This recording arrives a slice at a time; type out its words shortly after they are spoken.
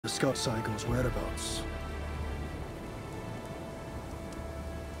discuss Saigo's whereabouts.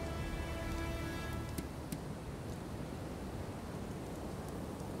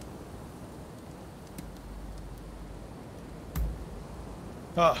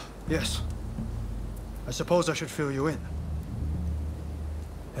 Ah, yes. I suppose I should fill you in.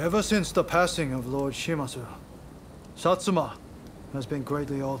 Ever since the passing of Lord Shimazu, Satsuma has been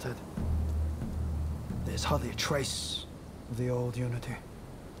greatly altered. There's hardly a trace of the old unity.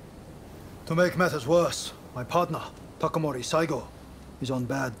 To make matters worse, my partner, Takemori Saigo, is on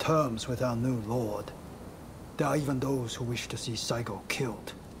bad terms with our new lord. There are even those who wish to see Saigo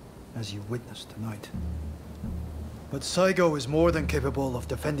killed, as you witnessed tonight. But Saigo is more than capable of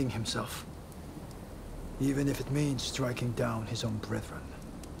defending himself, even if it means striking down his own brethren.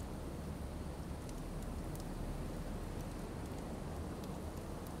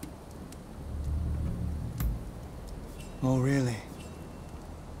 Oh, really?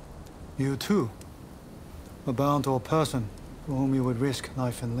 You too? Are bound to a person for whom you would risk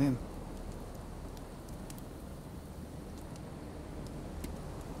life and limb?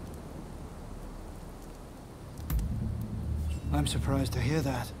 I'm surprised to hear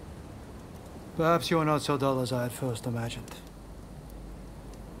that. Perhaps you're not so dull as I had first imagined.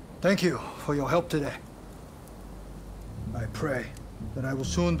 Thank you for your help today. I pray that I will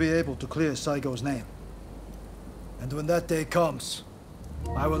soon be able to clear Saigo's name. And when that day comes,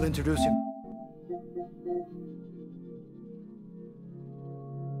 I will introduce him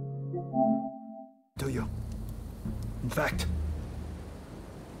to you. In fact,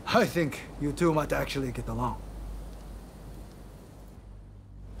 I think you two might actually get along.